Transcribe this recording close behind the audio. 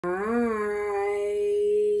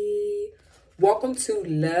Welcome to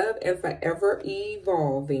Love and Forever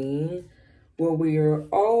Evolving, where we are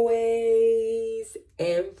always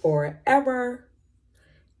and forever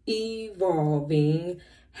evolving.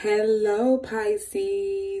 Hello,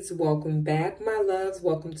 Pisces. Welcome back, my loves.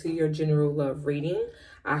 Welcome to your general love reading.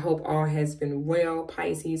 I hope all has been well,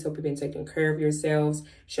 Pisces. Hope you've been taking care of yourselves.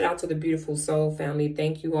 Shout out to the beautiful soul family.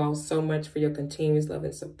 Thank you all so much for your continuous love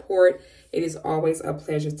and support. It is always a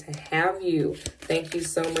pleasure to have you. Thank you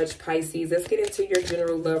so much, Pisces. Let's get into your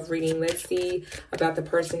general love reading. Let's see about the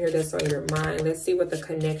person here that's on your mind. Let's see what the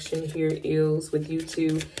connection here is with you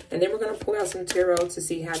two. And then we're going to pull out some tarot to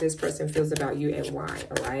see how this person feels about you and why,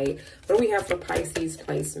 all right? What do we have for Pisces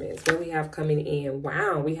placements? What do we have coming in?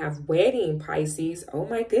 Wow, we have wedding, Pisces. Oh,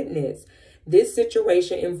 my goodness. This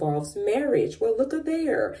situation involves marriage. Well, look at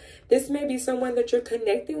there. This may be someone that you're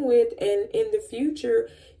connecting with, and in the future,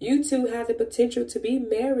 you two have the potential to be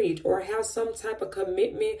married or have some type of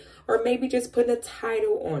commitment, or maybe just putting a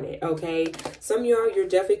title on it, okay? Some of y'all, you're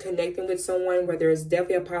definitely connecting with someone where there's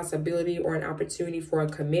definitely a possibility or an opportunity for a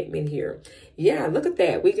commitment here. Yeah, look at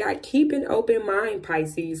that. We got keep an open mind,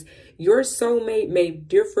 Pisces. Your soulmate may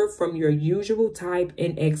differ from your usual type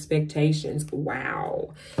and expectations.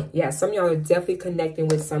 Wow. Yeah, some of y'all are definitely connecting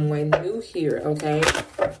with someone new here, okay?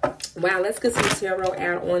 Wow, let's get some tarot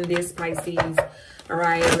out on this, Pisces. All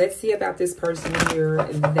right, let's see about this person here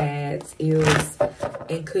that is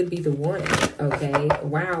and could be the one, okay?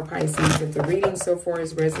 Wow, Pisces, if the reading so far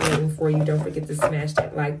is resonating for you, don't forget to smash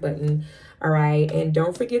that like button, all right? And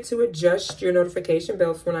don't forget to adjust your notification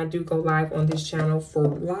bells when I do go live on this channel for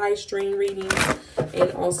live stream readings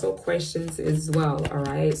and also questions as well, all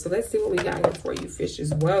right? So let's see what we got here for you,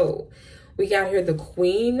 fishes. Whoa. We got here the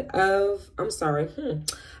Queen of,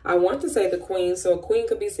 I want to say the Queen. So a Queen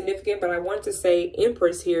could be significant, but I want to say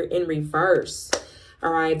Empress here in reverse.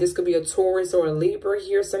 All right, this could be a Taurus or a Libra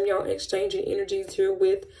here. Some of y'all exchanging energies here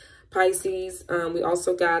with Pisces. We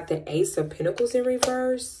also got the Ace of Pentacles in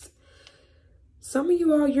reverse. Some of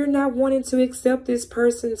you all, you're not wanting to accept this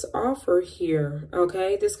person's offer here,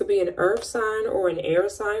 okay? This could be an earth sign or an air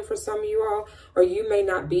sign for some of you all, or you may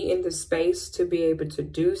not be in the space to be able to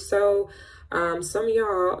do so. Some of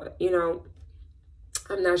y'all, you know,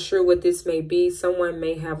 I'm not sure what this may be. Someone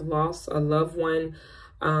may have lost a loved one,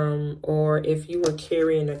 or if you were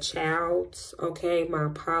carrying a child, okay? My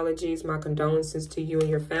apologies, my condolences to you and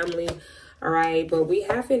your family. All right, but we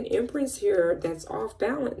have an Empress here that's off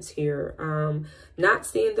balance here. Not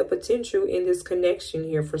seeing the potential in this connection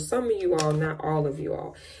here for some of you all, not all of you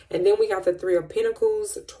all. And then we got the Three of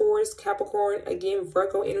Pentacles, Taurus, Capricorn, again,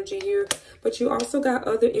 Virgo energy here. But you also got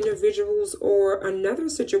other individuals or another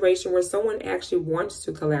situation where someone actually wants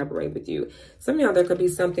to collaborate with you. Some of y'all, there could be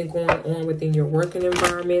something going on within your working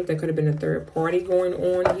environment. There could have been a third party going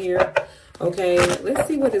on here. Okay, let's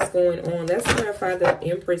see what is going on. Let's clarify the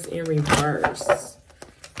Empress in reverse.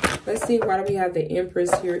 Let's see, why do we have the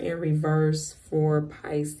Empress here in reverse for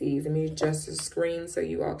Pisces? Let me adjust the screen so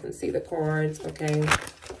you all can see the cards, okay?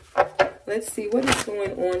 Let's see what is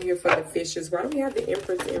going on here for the fishes. Why do we have the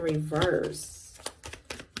Empress in reverse?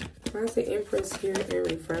 Why is the Empress here in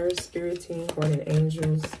reverse? Spirit team, guardian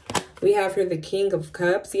angels. We have here the King of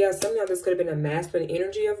Cups. Yeah, somehow this could have been a masculine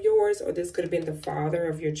energy of yours, or this could have been the father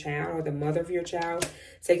of your child or the mother of your child.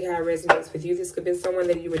 Take how it resonates with you. This could have been someone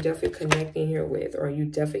that you were definitely connecting here with, or you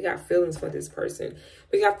definitely got feelings for this person.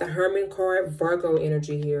 We got the Hermit card, Virgo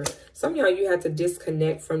energy here. Some of y'all, you had to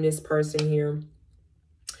disconnect from this person here.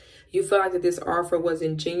 You feel like that this offer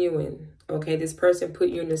wasn't genuine, okay? This person put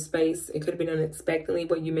you in a space. It could have been unexpectedly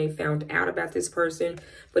what you may have found out about this person,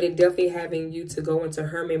 but it definitely having you to go into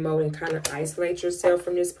hermit mode and kind of isolate yourself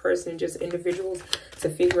from this person, just individuals, to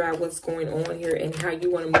figure out what's going on here and how you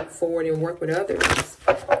want to move forward and work with others.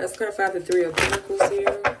 Let's clarify the Three of Pentacles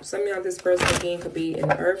here. Some of y'all, this person, again, could be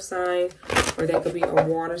an earth sign, or that could be a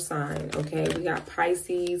water sign, okay? We got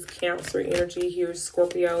Pisces, Cancer energy here,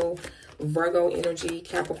 Scorpio, Virgo energy,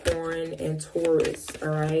 Capricorn, and Taurus, all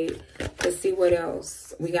right? Let's see what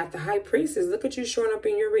else. We got the High Priestess. Look at you showing up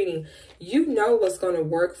in your reading. You know what's going to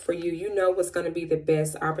work for you. You know what's going to be the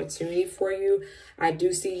best opportunity for you. I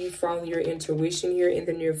do see you following your intuition here in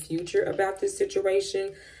the near future about this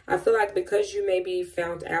situation. I feel like because you maybe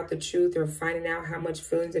found out the truth or finding out how much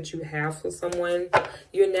feelings that you have for someone,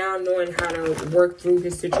 you're now knowing how to work through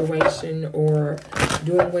this situation or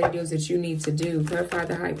doing what it is that you need to do. Clarify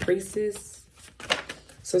the High Priestess.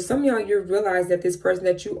 So some of y'all, you realize that this person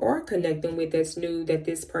that you are connecting with that's new, that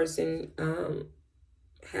this person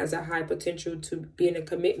has a high potential to be in a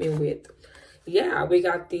commitment with. Yeah, we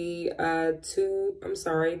got the Two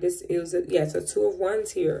of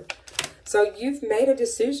Wands here. So you've made a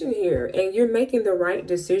decision here, and you're making the right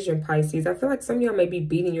decision, Pisces. I feel like some of y'all may be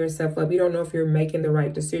beating yourself up. You don't know if you're making the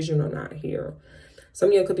right decision or not here. Some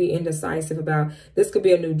of you could be indecisive about, this could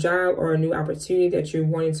be a new job or a new opportunity that you're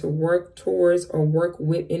wanting to work towards or work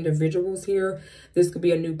with individuals here. This could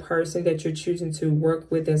be a new person that you're choosing to work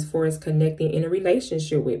with as far as connecting in a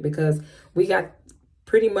relationship with, because we got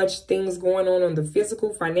pretty much things going on the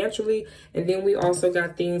physical, financially, and then we also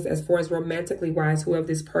got things as far as romantically wise. Whoever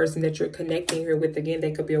this person that you're connecting here with, again,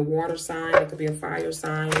 they could be a water sign, it could be a fire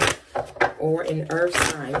sign, or an earth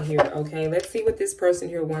sign here, okay? Let's see what this person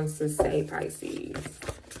here wants to say, Pisces.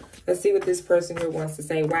 Let's see what this person here wants to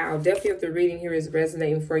say. Wow, definitely if the reading here is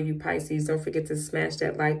resonating for you, Pisces, don't forget to smash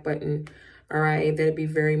that like button. All right, that'd be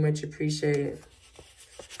very much appreciated.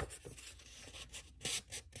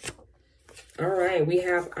 All right, we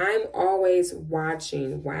have I'm always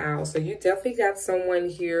watching. Wow, so you definitely got someone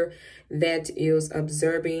here that is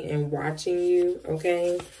observing and watching you,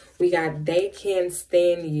 okay? We got they can't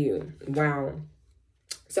stand you. Wow.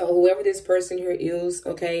 So whoever this person here is,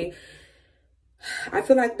 okay, I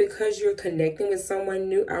feel like because you're connecting with someone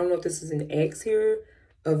new, I don't know if this is an ex here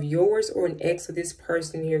of yours or an ex of this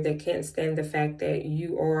person here that can't stand the fact that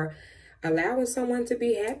you are allowing someone to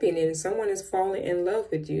be happy and then someone is falling in love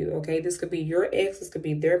with you, okay? This could be your ex. This could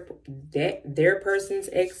be their person's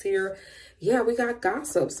ex here. Yeah, we got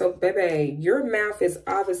gossip. So, baby, your mouth is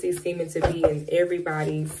obviously seeming to be in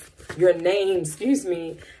everybody's, your name, excuse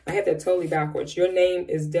me. I had that totally backwards. Your name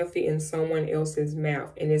is definitely in someone else's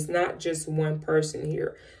mouth. And it's not just one person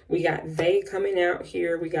here. We got they coming out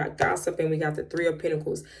here. We got gossip and we got the Three of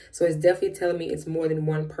Pentacles. So it's definitely telling me it's more than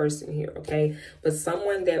one person here, okay? But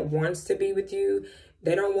someone that wants to be with you,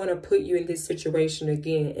 they don't want to put you in this situation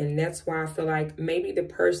again. And that's why I feel like maybe the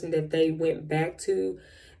person that they went back to,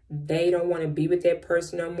 they don't want to be with that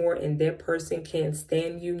person no more, and that person can't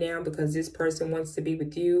stand you now because this person wants to be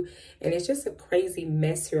with you. And it's just a crazy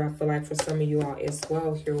mess here, I feel like, for some of you all as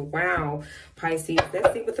well here. Wow, Pisces.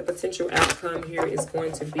 Let's see what the potential outcome here is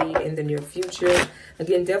going to be in the near future.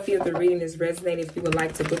 Again, definitely if the reading is resonating, if you would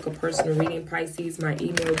like to book a personal reading, Pisces, my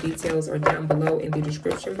email details are down below in the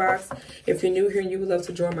description box. If you're new here and you would love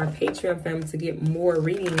to join my Patreon family to get more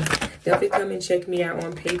readings, definitely come and check me out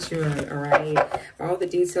on Patreon, all right? All the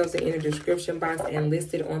details are in the description box and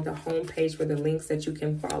listed on the home page for the links that you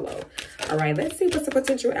can follow. All right, let's see what's the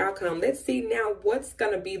potential outcome. Let's see now what's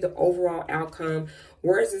going to be the overall outcome.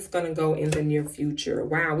 Where is this going to go in the near future?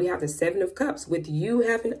 Wow, we have the Seven of Cups with you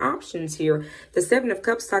having options here. The Seven of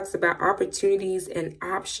Cups talks about opportunities and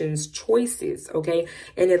options, choices, okay?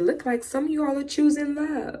 And it looked like some of you all are choosing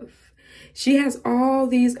love. She has all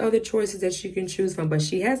these other choices that she can choose from, but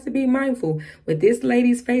she has to be mindful. With this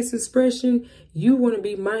lady's face expression, you want to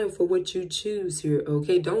be mindful what you choose here,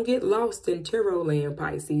 okay? Don't get lost in tarot land,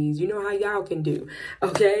 Pisces. You know how y'all can do,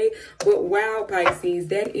 okay? But wow, Pisces,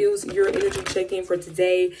 that is your energy check-in for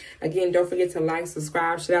today. Again, don't forget to like,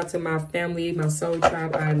 subscribe. Shout out to my family, my soul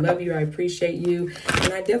tribe. I love you. I appreciate you.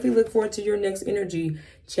 And I definitely look forward to your next energy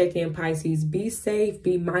check-in, Pisces. Be safe.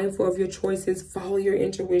 Be mindful of your choices. Follow your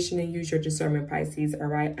intuition and use your discernment, Pisces. All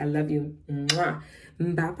right? I love you. Mwah.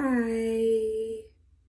 Bye-bye.